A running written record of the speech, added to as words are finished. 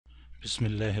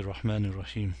Bismillahir Rahmanir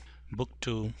Rahim. Book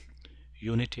 2,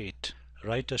 Unit 8.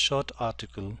 Write a short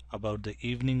article about the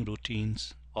evening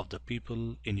routines of the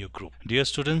people in your group. Dear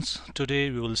students,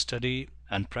 today we will study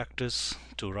and practice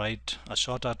to write a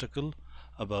short article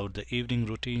about the evening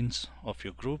routines of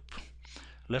your group.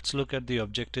 Let's look at the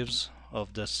objectives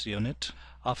of this unit.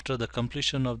 After the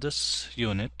completion of this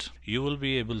unit, you will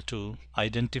be able to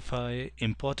identify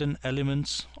important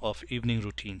elements of evening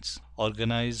routines,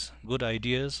 organize good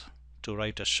ideas to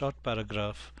write a short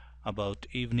paragraph about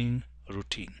evening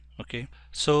routine. Okay,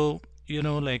 so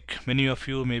like many of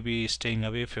you may be staying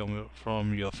away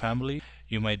from your family.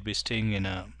 You might be staying in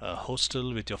a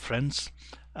hostel with your friends,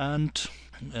 and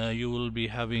you will be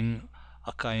having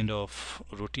a kind of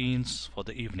routines for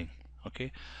the evening.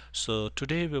 Okay, so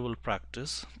today we will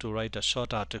practice to write a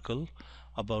short article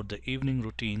about the evening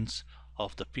routines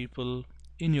of the people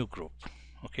in your group.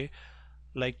 Okay,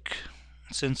 like,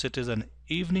 since it is an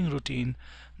evening routine,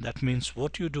 that means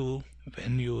what you do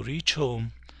when you reach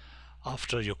home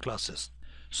after your classes.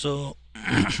 So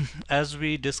as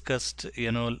we discussed,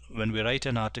 when we write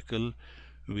an article,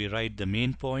 we write the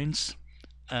main points,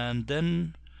 and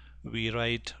then we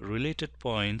write related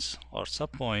points or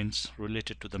subpoints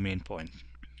related to the main point.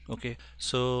 Okay,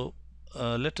 so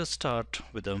let us start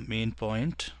with the main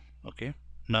point. Okay,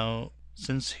 now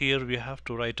since here we have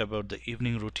to write about the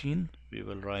evening routine, we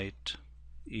will write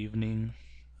evening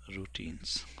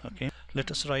routines. Okay,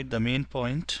 let us write the main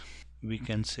point. We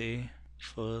can say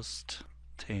first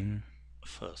thing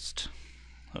first.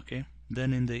 Okay,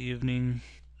 then in the evening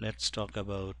let's talk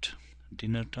about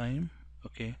dinner time.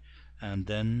 Okay, and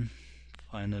then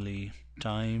finally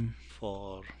time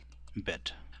for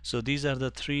bed. So these are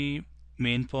the three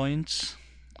main points.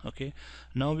 Okay,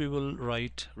 now we will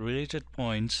write related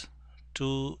points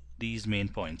to these main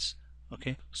points.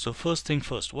 Okay, so first thing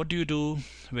first, what do you do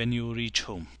when you reach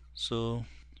home? So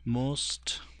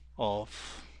most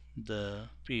of the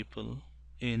people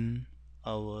in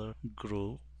our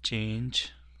group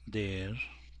change their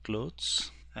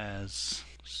clothes as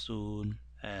soon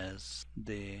as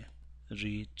they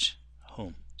reach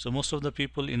home. So most of the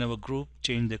people in our group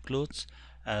change their clothes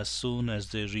as soon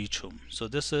as they reach home. So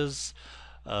this is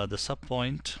the sub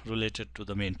point related to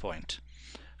the main point.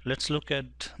 Let's look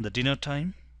at the dinner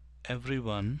time.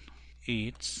 Everyone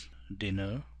eats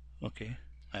dinner, okay,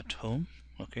 at home.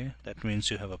 Okay, that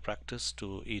means you have a practice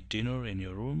to eat dinner in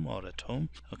your room or at home.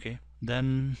 Okay,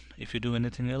 then if you do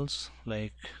anything else,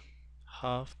 like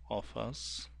half of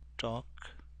us talk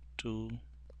to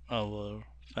our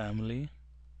family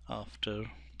after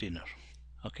dinner.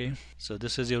 Okay, so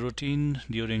this is your routine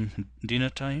during dinner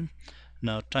time.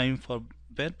 Now time for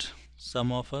bed.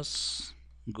 Some of us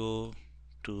go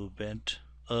to bed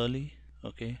early.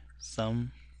 Okay,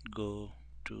 some go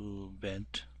to bed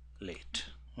late.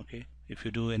 Okay, if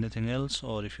you do anything else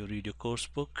or if you read your course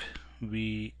book,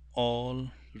 we all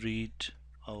read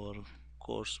our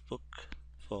course book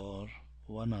for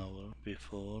 1 hour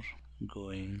before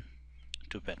going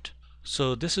to bed.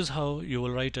 So this is how you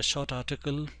will write a short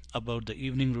article about the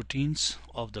evening routines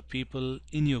of the people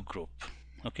in your group.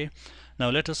 Okay, now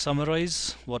let us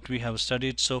summarize what we have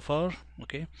studied so far.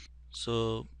 Okay,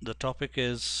 so the topic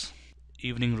is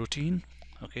evening routine.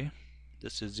 Okay,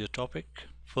 this is your topic.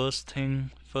 First thing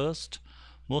first,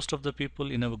 most of the people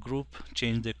in our group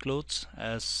change their clothes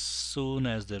as soon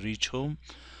as they reach home.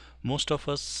 Most of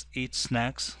us eat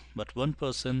snacks, but one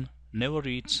person never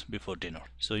eats before dinner.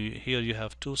 So here you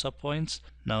have two subpoints.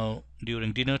 Now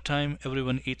during dinner time,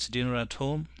 everyone eats dinner at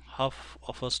home. Half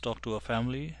of us talk to our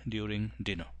family during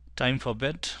dinner. Time for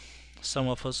bed. Some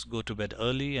of us go to bed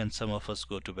early and some of us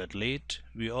go to bed late.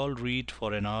 We all read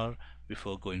for an hour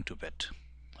before going to bed.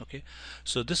 Okay,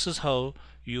 so this is how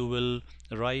you will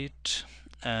write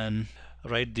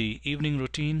the evening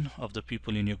routine of the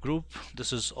people in your group.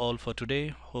 This is all for today.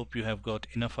 Hope you have got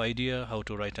enough idea how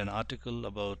to write an article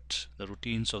about the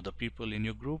routines of the people in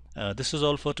your group. This is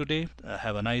all for today.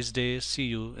 Have a nice day. See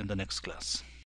you in the next class.